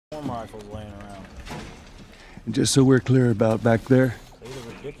storm rifles laying around. And just so we're clear about back there, These are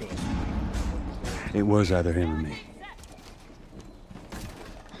ridiculous. it was either him or me.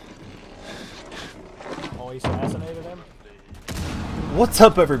 Oh, he assassinated him? What's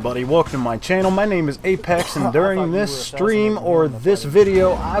up, everybody? Welcome to my channel. My name is Apex, and during this stream or this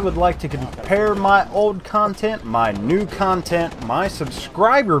video I would like to compare my old content, my new content, my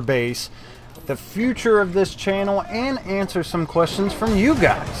subscriber base, the future of this channel, and answer some questions from you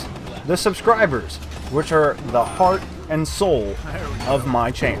guys, the subscribers, which are the heart and soul of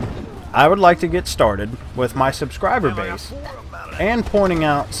my channel. I would like to get started with my subscriber base and pointing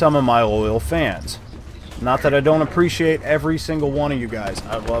out some of my loyal fans. Not that I don't appreciate every single one of you guys.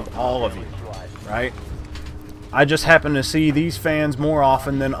 I love all of you, right? I just happen to see these fans more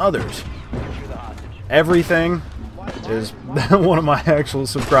often than others. Everything is one of my actual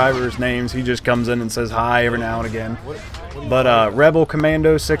subscribers' names. He just comes in and says hi every now and again. But Rebel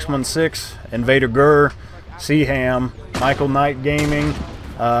Commando 616, Invader Gurr, Seaham, Michael Knight Gaming,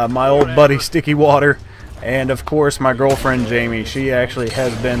 my old buddy Sticky Water, and of course my girlfriend Jamie. She actually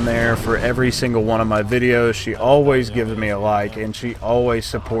has been there for every single one of my videos. She always gives me a like, and she always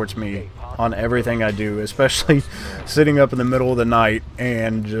supports me on everything I do, especially sitting up in the middle of the night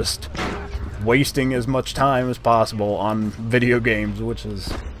and just wasting as much time as possible on video games, which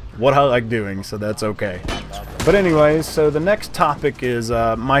is what I like doing, so that's okay. But anyways, so the next topic is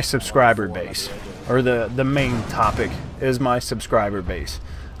my subscriber base, or the main topic is my subscriber base.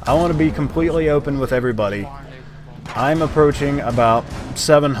 I want to be completely open with everybody. I'm approaching about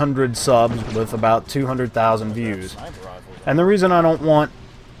 700 subs with about 200,000 views. And the reason I don't want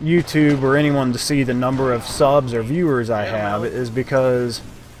YouTube or anyone to see the number of subs or viewers I have is because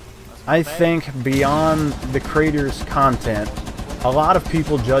I think beyond the creator's content, a lot of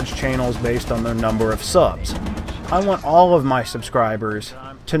people judge channels based on their number of subs. I want all of my subscribers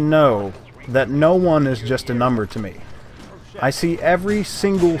to know that no one is just a number to me. I see every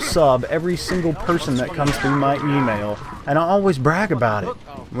single sub, every single person that comes through my email, and I always brag about it.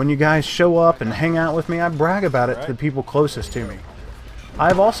 When you guys show up and hang out with me, I brag about it to the people closest to me.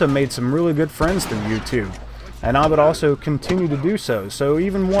 I've also made some really good friends through YouTube, and I would also continue to do so. So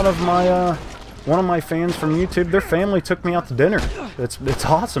even one of my fans from YouTube, their family took me out to dinner. It's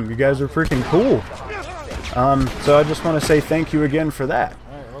awesome. You guys are freaking cool. So I just want to say thank you again for that.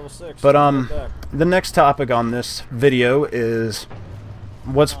 But the next topic on this video is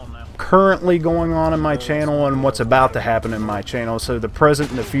what's currently going on in my channel and what's about to happen in my channel, so the present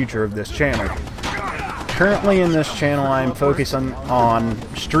and the future of this channel. Currently in this channel I am focusing on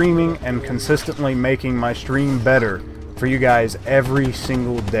streaming and consistently making my stream better for you guys every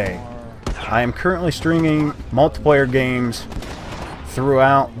single day. I am currently streaming multiplayer games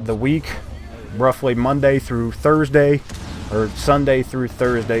throughout the week, roughly Monday through Thursday, or Sunday through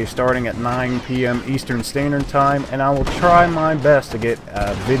Thursday, starting at 9 p.m. Eastern Standard Time, and I will try my best to get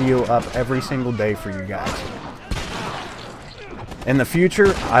a video up every single day for you guys. In the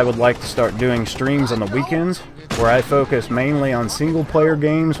future, I would like to start doing streams on the weekends, where I focus mainly on single-player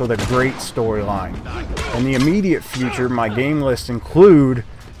games with a great storyline. In the immediate future, my game lists include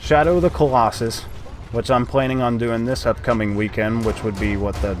Shadow of the Colossus, which I'm planning on doing this upcoming weekend, which would be,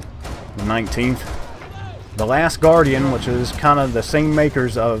 what, the 19th? The Last Guardian, which is kind of the same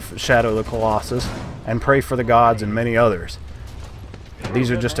makers of Shadow of the Colossus, and Pray for the Gods, and many others.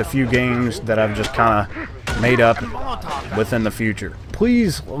 These are just a few games that I've just kind of made up within the future.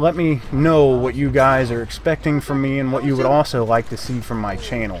 Please let me know what you guys are expecting from me and what you would also like to see from my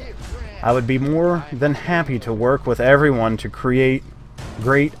channel. I would be more than happy to work with everyone to create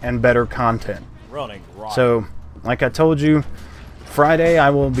great and better content. So, like I told you, Friday I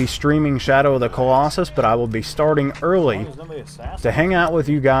will be streaming Shadow of the Colossus, but I will be starting early to hang out with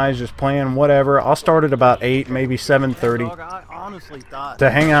you guys, just playing whatever. I'll start at about 8, maybe 7:30 to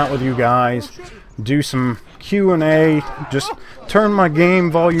hang out with you guys, do some Q&A, just turn my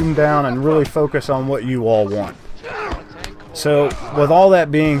game volume down and really focus on what you all want. So with all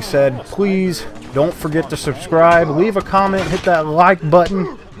that being said, please don't forget to subscribe, leave a comment, hit that like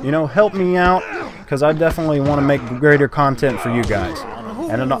button, you know, help me out, because I definitely want to make greater content for you guys.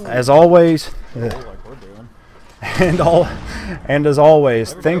 And as always,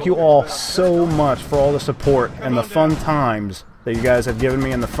 thank you all so much for all the support and the fun times that you guys have given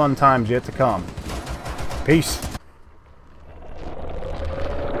me and the fun times yet to come. Peace.